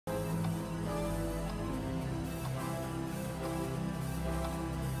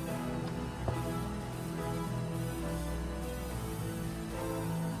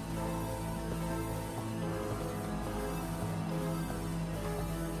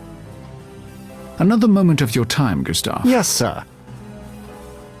Another moment of your time, Gustav. Yes, sir.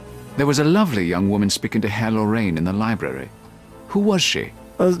 There was a lovely young woman speaking to Herr Lorraine in the library. Who was she?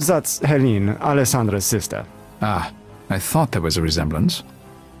 That's Helene, Alessandra's sister. Ah, I thought there was a resemblance.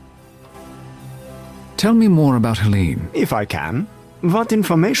 Tell me more about Helene. If I can. What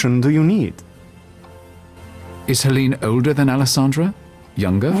information do you need? Is Helene older than Alessandra?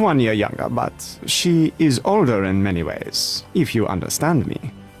 Younger? 1 year younger, but she is older in many ways, if you understand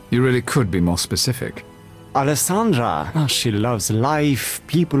me. You really could be more specific. Alessandra, she loves life,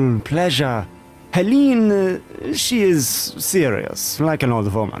 people, pleasure. Helene, she is serious, like an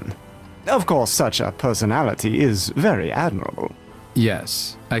old woman. Of course, such a personality is very admirable.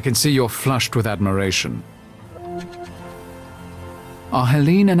 Yes, I can see you're flushed with admiration. Are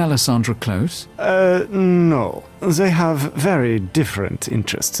Helene and Alessandra close? No. They have very different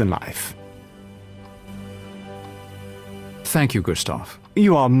interests in life. Thank you, Gustav.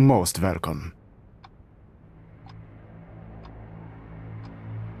 You are most welcome.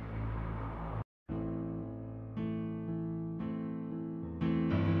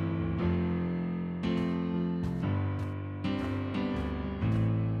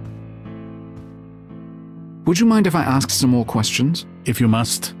 Would you mind if I asked some more questions? If you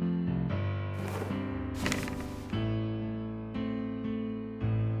must.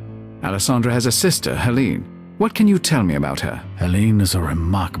 Alessandra has a sister, Helene. What can you tell me about her? Helene is a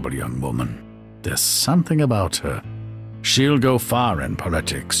remarkable young woman. There's something about her. She'll go far in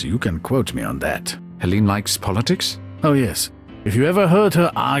politics. You can quote me on that. Helene likes politics? Oh, yes. If you ever heard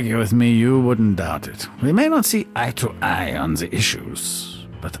her argue with me, you wouldn't doubt it. We may not see eye to eye on the issues,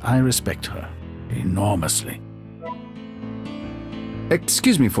 but I respect her enormously.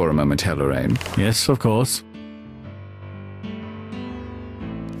 Excuse me for a moment, Herr Lorraine. Yes, of course.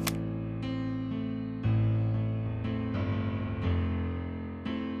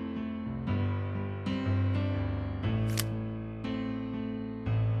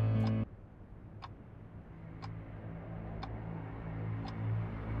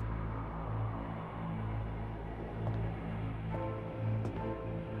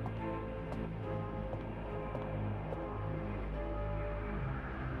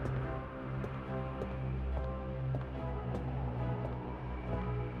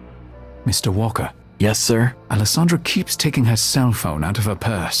 Mr. Walker. Yes, sir? Alessandra keeps taking her cell phone out of her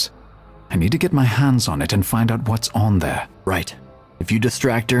purse. I need to get my hands on it and find out what's on there. Right. If you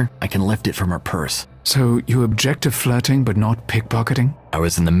distract her, I can lift it from her purse. So you object to flirting but not pickpocketing? I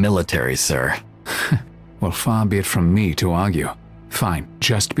was in the military, sir. Well, far be it from me to argue. Fine,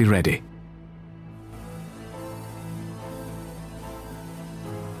 just be ready.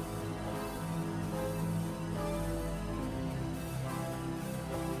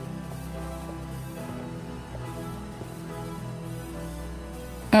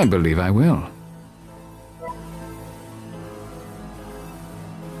 I believe I will.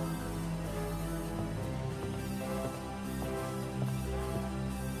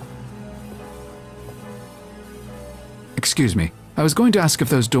 Excuse me. I was going to ask if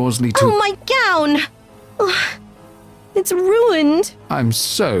those doors lead to— Oh, my gown! Ugh, it's ruined. I'm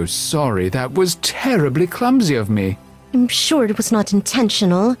so sorry. That was terribly clumsy of me. I'm sure it was not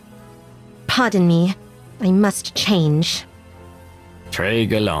intentional. Pardon me. I must change. Très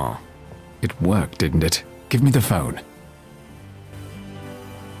galant. It worked, didn't it? Give me the phone.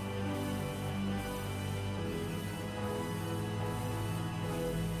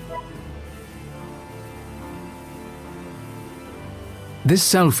 This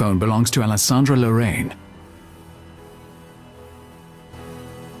cell phone belongs to Alessandra Lorraine.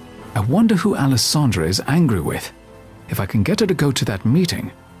 I wonder who Alessandra is angry with. If I can get her to go to that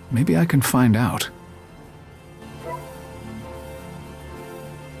meeting, maybe I can find out.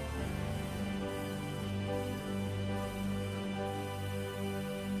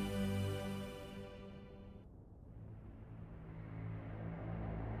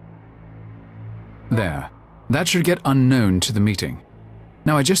 There. That should get unknown to the meeting.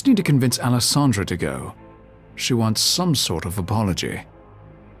 Now I just need to convince Alessandra to go. She wants some sort of apology.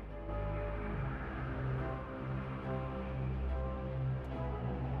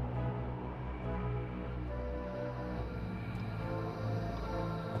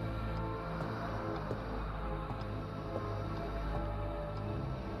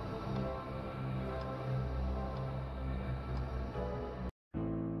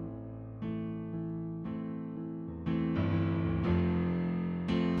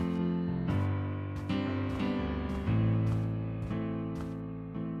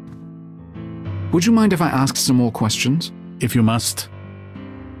 Would you mind if I asked some more questions? If you must.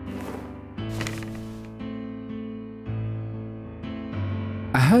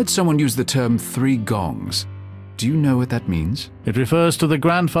 I heard someone use the term 3 gongs. Do you know what that means? It refers to the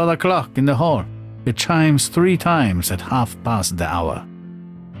grandfather clock in the hall. It chimes 3 times at 1/2 the hour.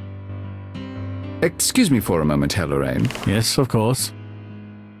 Excuse me for a moment, Herr Lorraine. Yes, of course.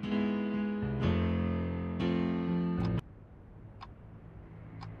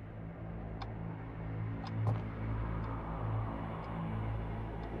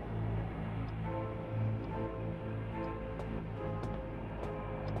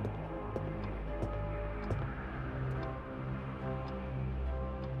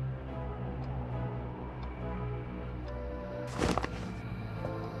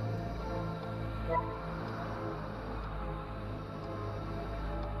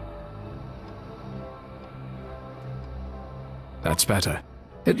 That's better.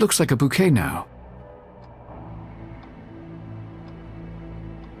 It looks like a bouquet now.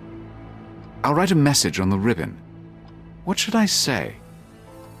 I'll write a message on the ribbon. What should I say?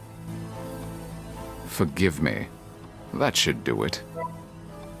 Forgive me. That should do it.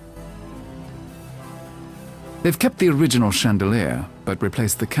 They've kept the original chandelier, but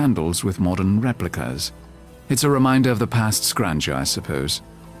replaced the candles with modern replicas. It's a reminder of the past's grandeur, I suppose.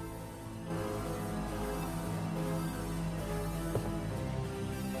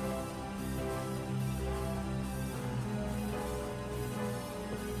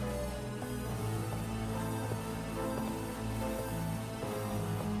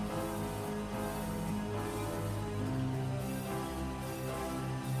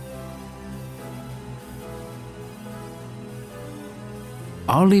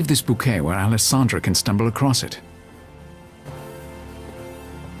 I'll leave this bouquet where Alessandra can stumble across it.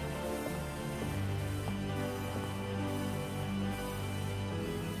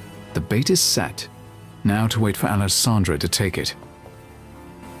 The bait is set. Now to wait for Alessandra to take it.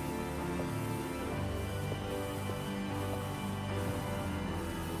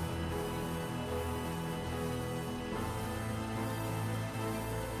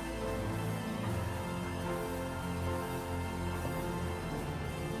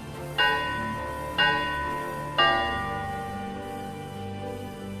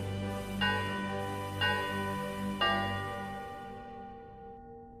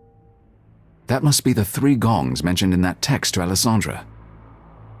 That must be the 3 gongs mentioned in that text to Alessandra.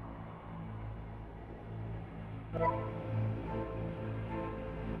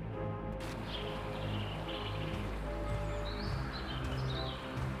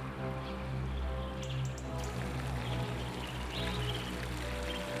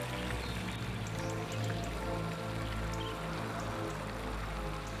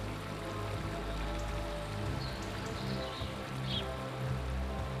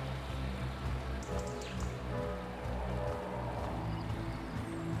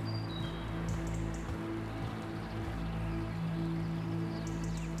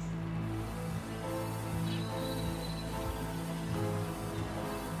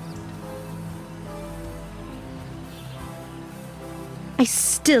 I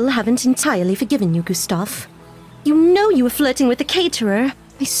still haven't entirely forgiven you, Gustav. You know you were flirting with the caterer.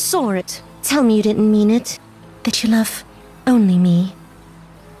 I saw it. Tell me you didn't mean it. That you love only me.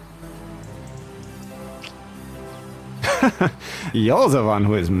 You're the one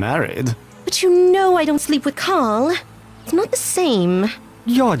who is married. But you know I don't sleep with Karl. It's not the same.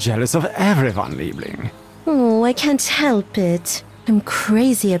 You're jealous of everyone, Liebling. Oh, I can't help it. I'm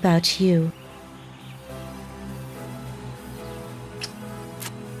crazy about you.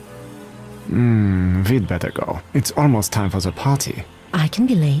 We'd better go. It's almost time for the party. I can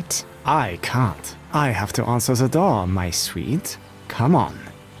be late. I can't. I have to answer the door, my sweet. Come on.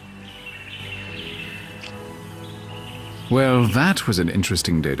 Well, that was an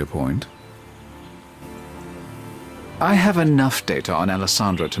interesting data point. I have enough data on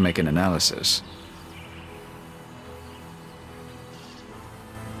Alessandra to make an analysis.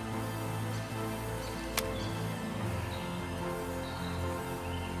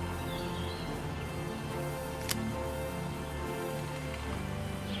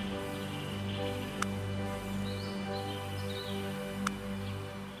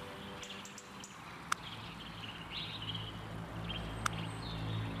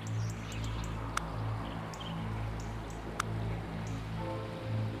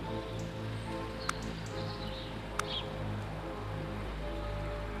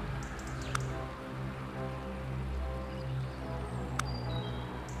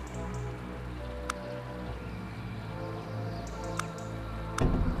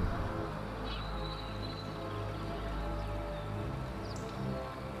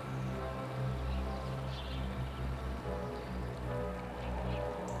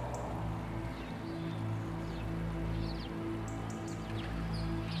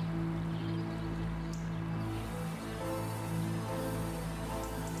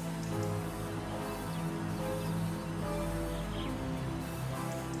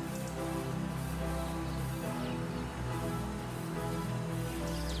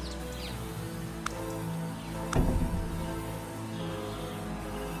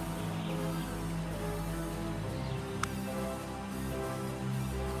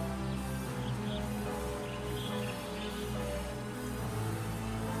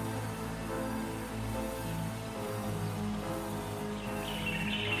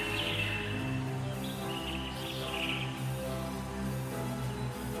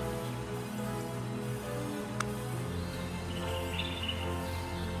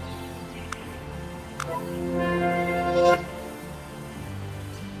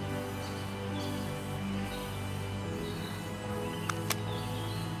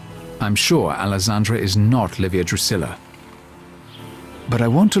 I'm sure Alessandra is not Livia Drusilla. But I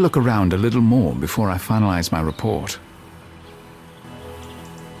want to look around a little more before I finalize my report.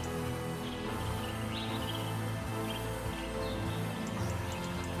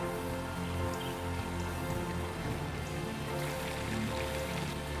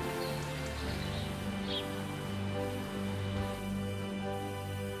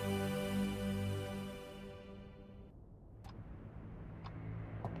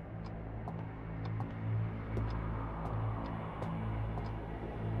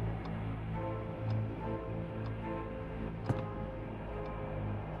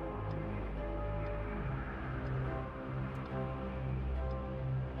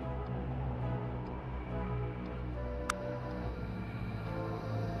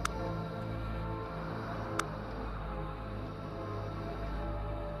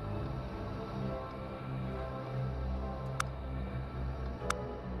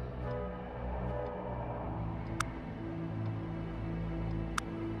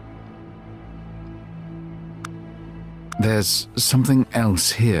 There's something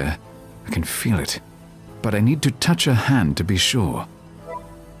else here. I can feel it. But I need to touch her hand to be sure.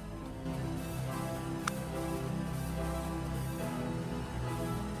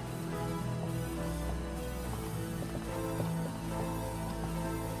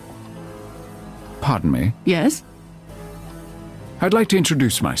 Pardon me. Yes? I'd like to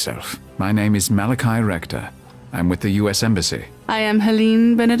introduce myself. My name is Malachi Rector. I'm with the U.S. Embassy. I am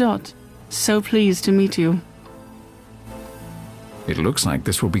Helene Bernadotte. So pleased to meet you. It looks like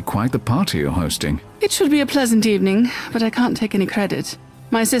this will be quite the party you're hosting. It should be a pleasant evening, but I can't take any credit.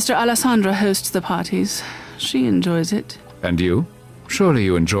 My sister Alessandra hosts the parties. She enjoys it. And you? Surely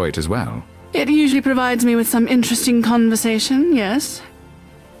you enjoy it as well. It usually provides me with some interesting conversation, yes?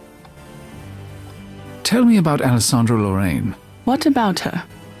 Tell me about Alessandra Lorraine. What about her?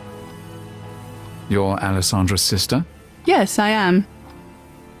 You're Alessandra's sister? Yes, I am.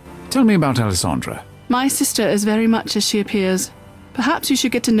 Tell me about Alessandra. My sister is very much as she appears. Perhaps you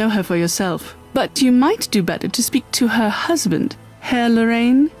should get to know her for yourself. But you might do better to speak to her husband, Herr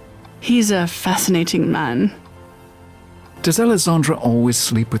Lorraine. He's a fascinating man. Does Alessandra always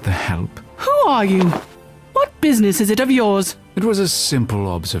sleep with the help? Who are you? What business is it of yours? It was a simple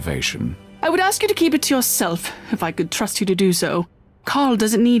observation. I would ask you to keep it to yourself, if I could trust you to do so. Carl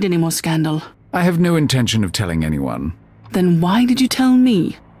doesn't need any more scandal. I have no intention of telling anyone. Then why did you tell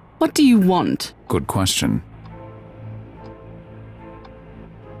me? What do you want? Good question.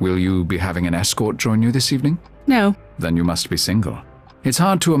 Will you be having an escort join you this evening? No. Then you must be single. It's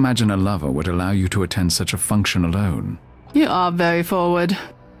hard to imagine a lover would allow you to attend such a function alone. You are very forward.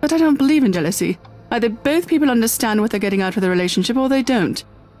 But I don't believe in jealousy. Either both people understand what they're getting out of the relationship or they don't.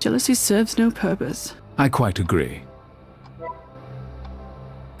 Jealousy serves no purpose. I quite agree.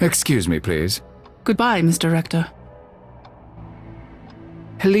 Excuse me, please. Goodbye, Mr. Rector.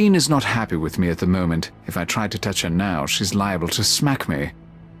 Helene is not happy with me at the moment. If I try to touch her now, she's liable to smack me.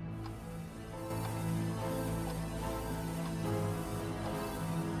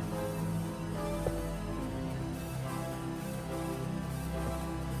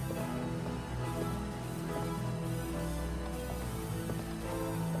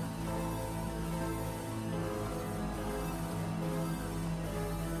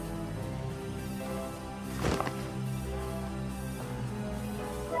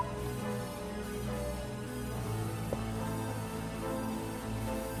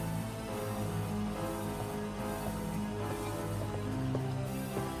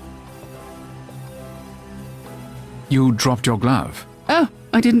 You dropped your glove. Oh,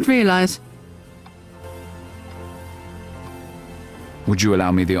 I didn't realize. Would you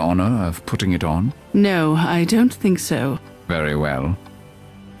allow me the honor of putting it on? No, I don't think so. Very well.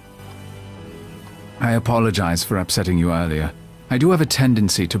 I apologize for upsetting you earlier. I do have a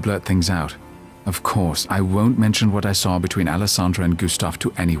tendency to blurt things out. Of course, I won't mention what I saw between Alessandra and Gustav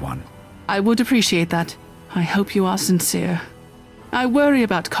to anyone. I would appreciate that. I hope you are sincere. I worry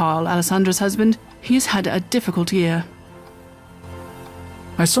about Carl, Alessandra's husband. He's had a difficult year.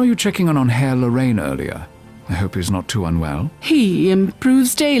 I saw you checking on Herr Lorraine earlier. I hope he's not too unwell. He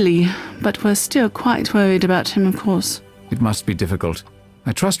improves daily, but we're still quite worried about him, of course. It must be difficult.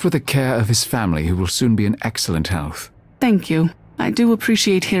 I trust with the care of his family he will soon be in excellent health. Thank you. I do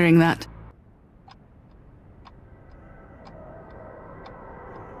appreciate hearing that.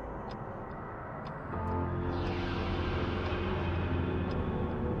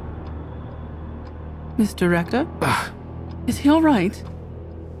 Mr. Rector? Is he all right?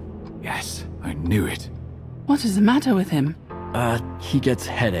 Yes, I knew it. What is the matter with him? He gets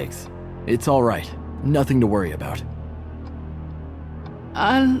headaches. It's all right. Nothing to worry about.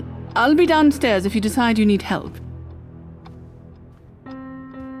 I'll be downstairs if you decide you need help.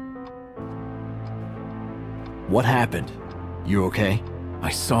 What happened? You okay? I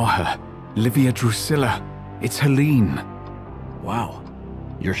saw her. Livia Drusilla. It's Helene. Wow.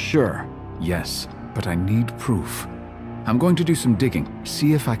 You're sure? Yes, but I need proof. I'm going to do some digging,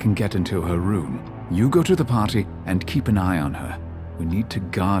 see if I can get into her room. You go to the party and keep an eye on her. We need to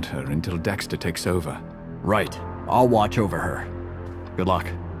guard her until Dexter takes over. Right. I'll watch over her. Good luck.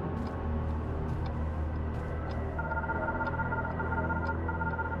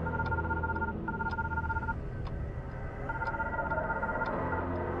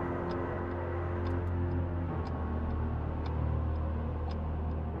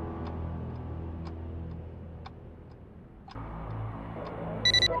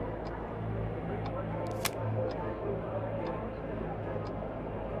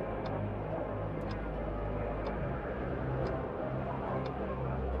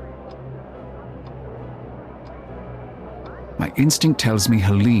 My instinct tells me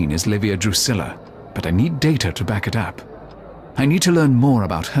Helene is Livia Drusilla, but I need data to back it up. I need to learn more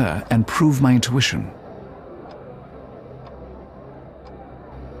about her and prove my intuition.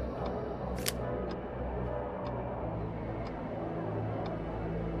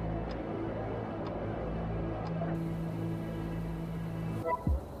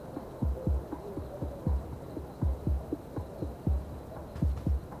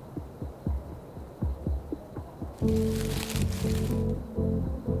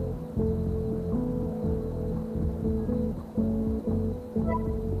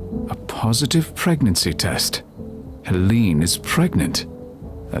 A positive pregnancy test. Helene is pregnant.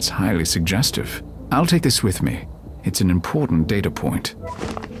 That's highly suggestive. I'll take this with me. It's an important data point.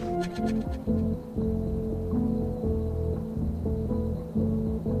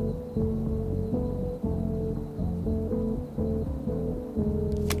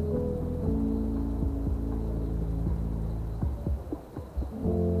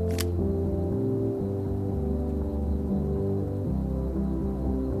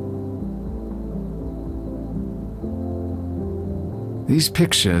 These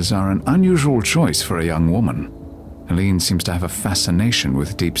pictures are an unusual choice for a young woman. Helene seems to have a fascination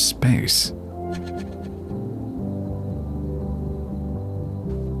with deep space.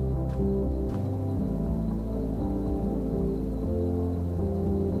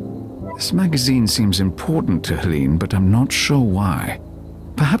 This magazine seems important to Helene, but I'm not sure why.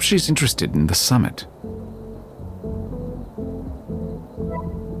 Perhaps she's interested in the summit.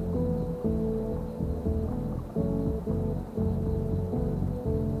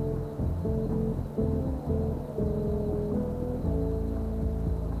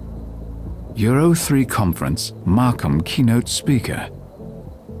 Euro 3 conference, Markham keynote speaker.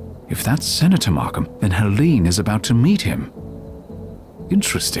 If that's Senator Markham, then Helene is about to meet him.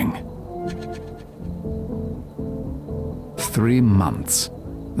 Interesting. 3 months.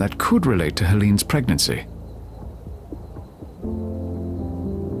 That could relate to Helene's pregnancy.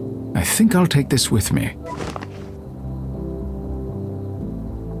 I think I'll take this with me.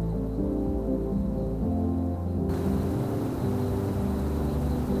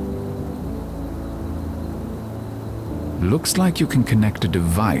 Looks like you can connect a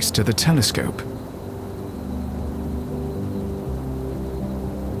device to the telescope.